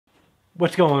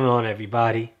What's going on,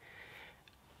 everybody?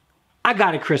 I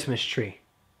got a Christmas tree.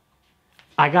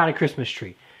 I got a Christmas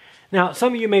tree. Now,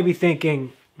 some of you may be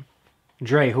thinking,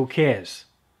 Dre, who cares?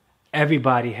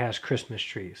 Everybody has Christmas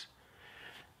trees.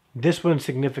 This one's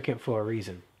significant for a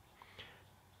reason.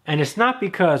 And it's not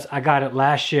because I got it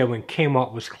last year when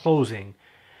Kmart was closing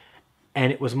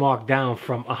and it was marked down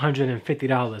from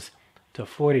 $150 to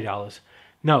 $40.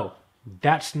 No,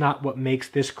 that's not what makes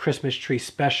this Christmas tree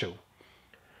special.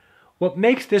 What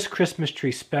makes this Christmas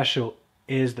tree special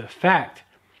is the fact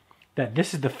that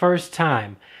this is the first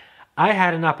time I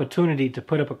had an opportunity to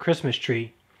put up a Christmas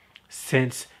tree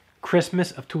since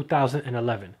Christmas of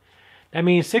 2011. That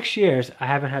means 6 years I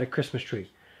haven't had a Christmas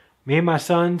tree. Me and my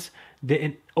sons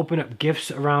didn't open up gifts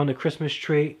around the Christmas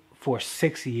tree for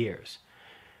 6 years.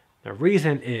 The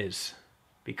reason is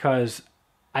because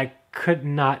I could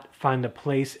not find a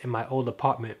place in my old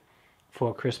apartment for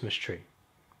a Christmas tree.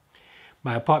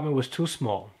 My apartment was too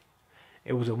small.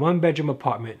 It was a one-bedroom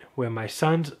apartment where my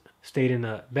sons stayed in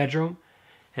the bedroom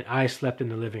and I slept in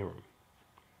the living room.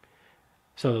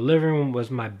 So the living room was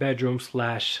my bedroom /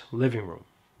 living room.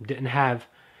 Didn't have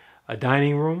a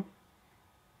dining room.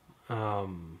 The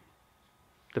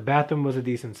bathroom was a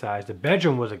decent size. The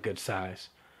bedroom was a good size.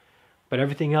 But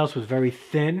everything else was very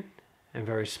thin and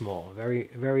very small. Very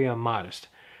modest.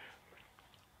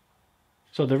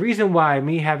 So the reason why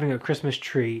me having a Christmas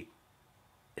tree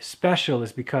is special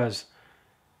is because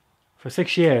for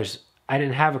 6 years, I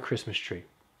didn't have a Christmas tree.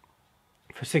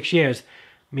 For 6 years,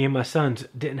 me and my sons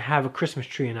didn't have a Christmas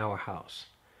tree in our house.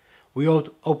 We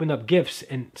opened up gifts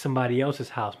in somebody else's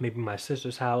house, maybe my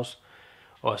sister's house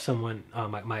or someone,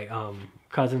 my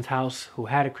cousin's house who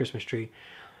had a Christmas tree,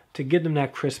 to give them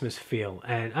that Christmas feel.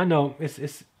 And I know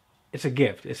it's a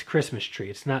gift. It's a Christmas tree.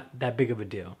 It's not that big of a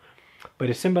deal. But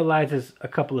it symbolizes a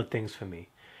couple of things for me.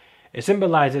 It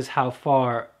symbolizes how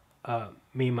far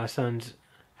me and my sons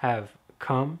have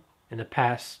come in the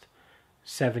past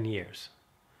 7 years.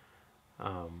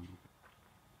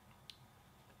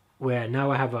 Where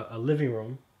now I have a living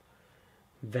room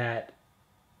that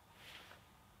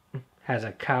has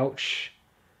a couch,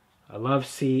 a love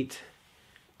seat,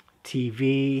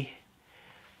 TV,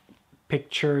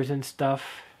 pictures and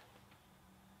stuff.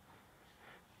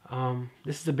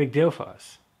 This is a big deal for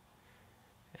us.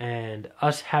 And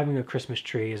us having a Christmas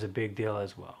tree is a big deal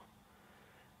as well.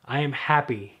 I am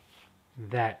happy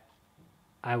that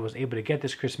I was able to get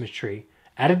this Christmas tree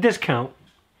at a discount,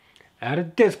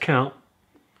 and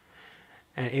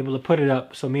able to put it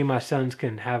up so me and my sons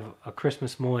can have a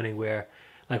Christmas morning where,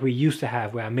 like we used to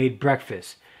have, where I made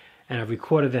breakfast and I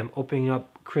recorded them opening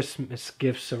up Christmas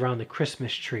gifts around the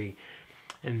Christmas tree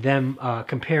and them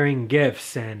comparing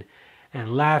gifts and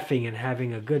laughing and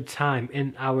having a good time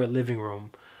in our living room.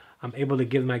 I'm able to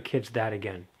give my kids that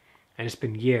again. And it's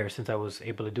been years since I was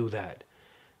able to do that.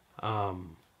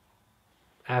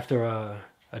 After a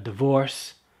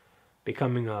divorce,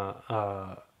 becoming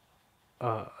a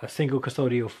single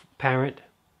custodial parent,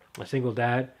 a single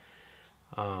dad,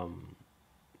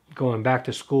 going back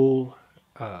to school,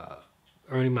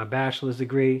 earning my bachelor's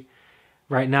degree.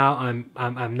 Right now, I'm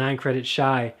 9 credits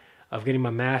shy of getting my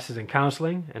master's in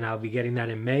counseling, and I'll be getting that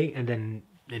in May. And then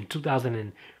in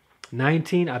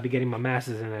 2019, I'll be getting my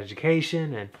master's in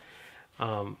education. And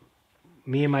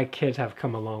me and my kids have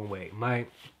come a long way. My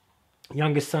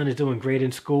youngest son is doing great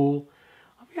in school.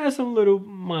 He has some little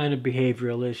minor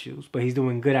behavioral issues, but he's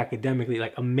doing good academically,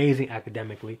 like amazing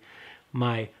academically.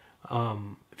 My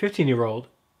 15-year-old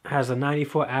has a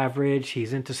 94 average.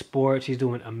 He's into sports. He's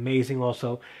doing amazing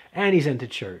also. And he's into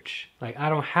church. Like, I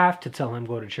don't have to tell him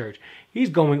go to church. He's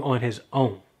going on his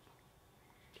own.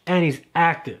 And he's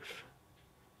active.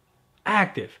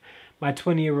 Active. My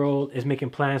 20-year-old is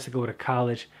making plans to go to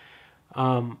college.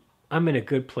 I'm in a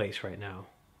good place right now.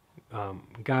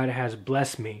 God has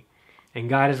blessed me. And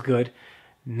God is good,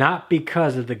 not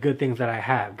because of the good things that I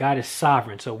have. God is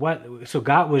sovereign. So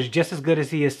God was just as good as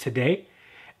he is today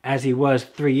as he was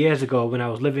 3 years ago when I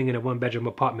was living in a one-bedroom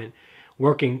apartment,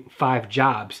 working 5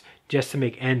 jobs just to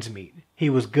make ends meet.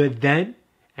 He was good then,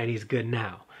 and he's good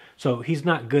now. So he's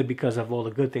not good because of all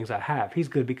the good things I have. He's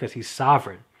good because he's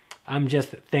sovereign. I'm just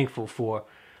thankful for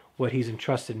what he's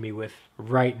entrusted me with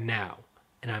right now.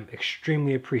 And I'm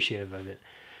extremely appreciative of it.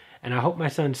 And I hope my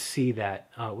sons see that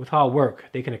with hard work,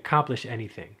 they can accomplish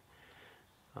anything.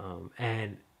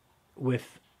 And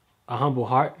with a humble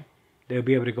heart, they'll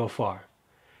be able to go far.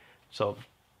 So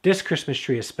this Christmas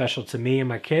tree is special to me and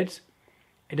my kids.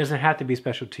 It doesn't have to be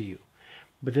special to you.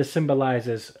 But this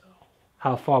symbolizes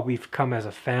how far we've come as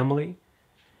a family.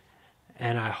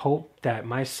 And I hope that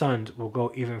my sons will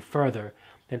go even further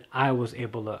than I was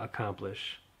able to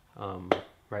accomplish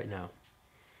right now.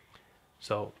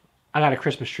 So I got a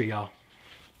Christmas tree, y'all.